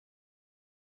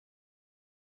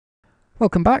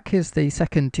Welcome back. Here's the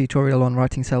second tutorial on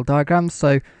writing cell diagrams.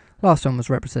 So last one was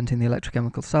representing the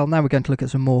electrochemical cell. Now we're going to look at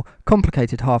some more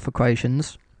complicated half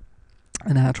equations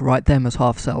and how to write them as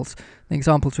half cells. The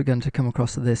examples we're going to come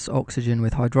across are this oxygen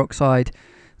with hydroxide,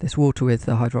 this water with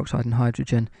the hydroxide and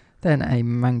hydrogen, then a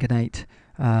manganate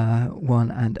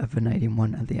one and a vanadium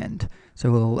one at the end.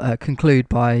 So we'll conclude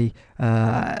by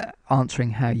answering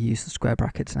how you use the square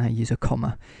brackets and how you use a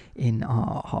comma in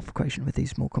our half equation with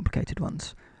these more complicated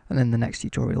ones. And then the next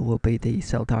tutorial will be the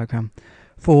cell diagram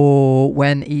for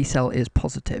when E cell is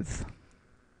positive.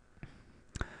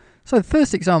 So the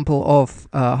first example of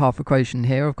half equation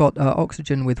here, I've got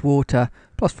oxygen with water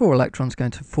plus 4 electrons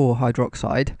going to 4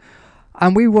 hydroxide.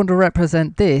 And we want to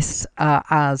represent this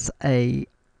as a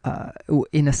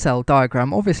in a cell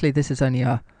diagram. Obviously this is only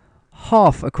a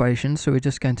half equation, so we're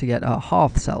just going to get a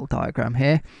half cell diagram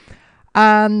here.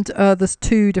 And there's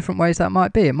two different ways that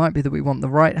might be. It might be that we want the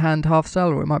right hand half cell,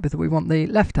 or it might be that we want the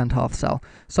left hand half cell.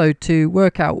 So to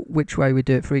work out which way we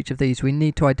do it for each of these, we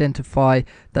need to identify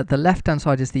that the left hand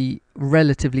side is the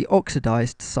relatively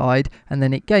oxidized side, and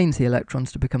then it gains the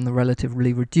electrons to become the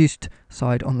relatively reduced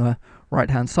side on the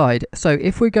right hand side. So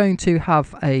if we're going to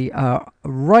have a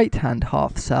right hand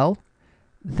half cell,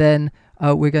 then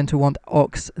we're going to want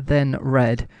ox, then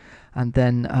red, and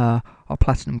then our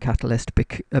platinum catalyst,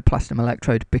 platinum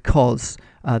electrode, because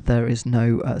there is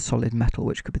no solid metal,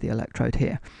 which could be the electrode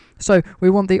here. So we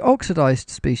want the oxidized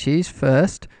species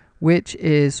first, which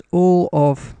is all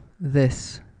of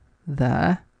this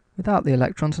there without the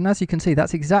electrons, and as you can see,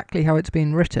 that's exactly how it's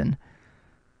been written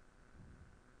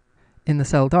in the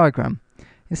cell diagram.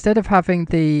 Instead of having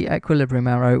the equilibrium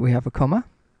arrow, we have a comma,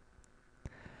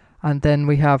 and then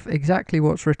we have exactly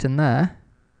what's written there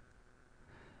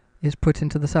is put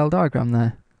into the cell diagram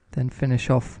there. Then finish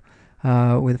off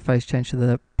with a phase change to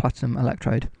the platinum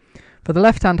electrode. For the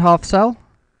left hand half cell,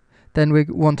 then we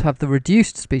want to have the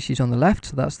reduced species on the left,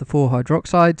 so that's the 4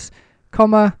 hydroxides,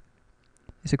 comma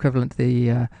is equivalent to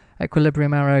the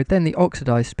equilibrium arrow, then the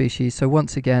oxidized species, so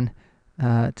once again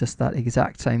just that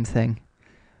exact same thing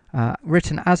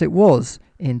written as it was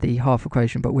in the half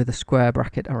equation, but with a square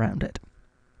bracket around it.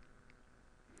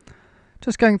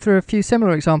 Just going through a few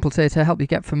similar examples here to help you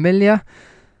get familiar.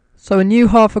 So a new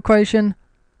half equation,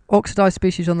 oxidized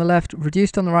species on the left,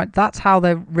 reduced on the right. That's how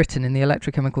they're written in the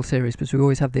electrochemical series, because we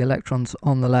always have the electrons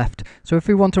on the left. So if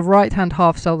we want a right hand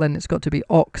half cell, then it's got to be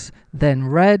ox, then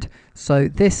red. So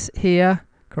this here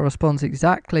corresponds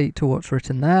exactly to what's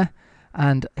written there,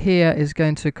 and here is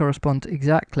going to correspond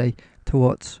exactly to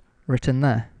what's written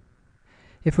there.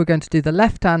 If we're going to do the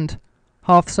left hand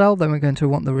half cell, then we're going to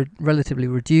want the relatively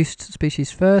reduced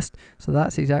species first, so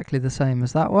that's exactly the same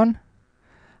as that one,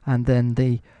 and then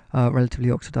the relatively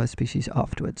oxidized species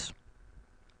afterwards.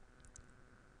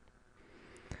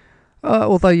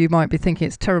 Although you might be thinking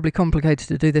it's terribly complicated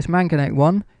to do this manganate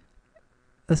one,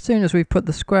 as soon as we've put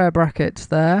the square brackets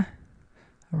there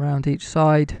around each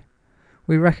side,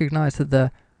 we recognize that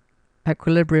the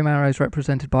equilibrium arrow is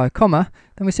represented by a comma.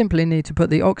 Then we simply need to put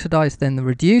the oxidized, then the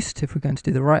reduced, if we're going to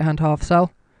do the right hand half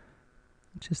cell,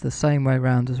 which is the same way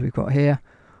round as we've got here,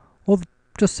 or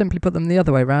just simply put them the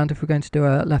other way round if we're going to do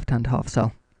a left hand half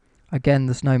cell. Again,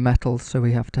 there's no metal, so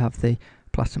we have to have the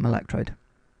platinum electrode.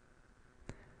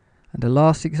 And the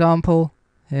last example,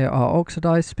 here are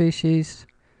oxidized species,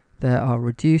 there are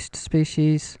reduced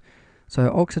species.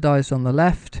 So oxidized on the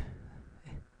left,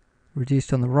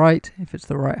 reduced on the right if it's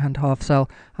the right hand half cell,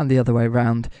 and the other way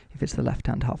round if it's the left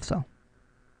hand half cell.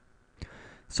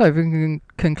 So if we can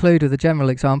conclude with a general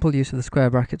example, use of the square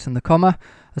brackets and the comma.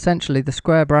 Essentially the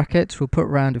square brackets we'll put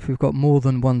around if we've got more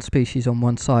than one species on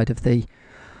one side of the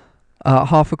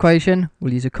half equation.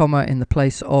 We'll use a comma in the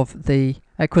place of the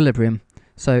equilibrium.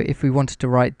 So if we wanted to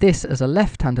write this as a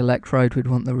left hand electrode, we'd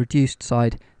want the reduced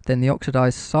side, then the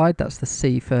oxidized side, that's the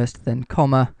C first, then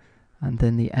comma, and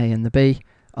then the A and the B.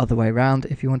 Other way round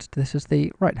if you wanted this as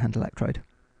the right hand electrode.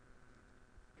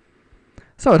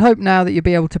 So I'd hope now that you'll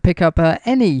be able to pick up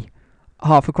any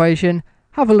half equation,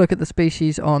 have a look at the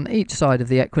species on each side of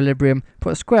the equilibrium,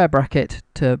 put a square bracket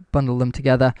to bundle them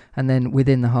together, and then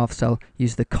within the half cell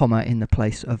use the comma in the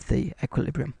place of the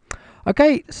equilibrium.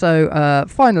 Okay, so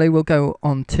finally we'll go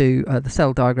on to the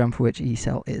cell diagram for which E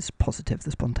cell is positive,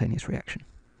 the spontaneous reaction.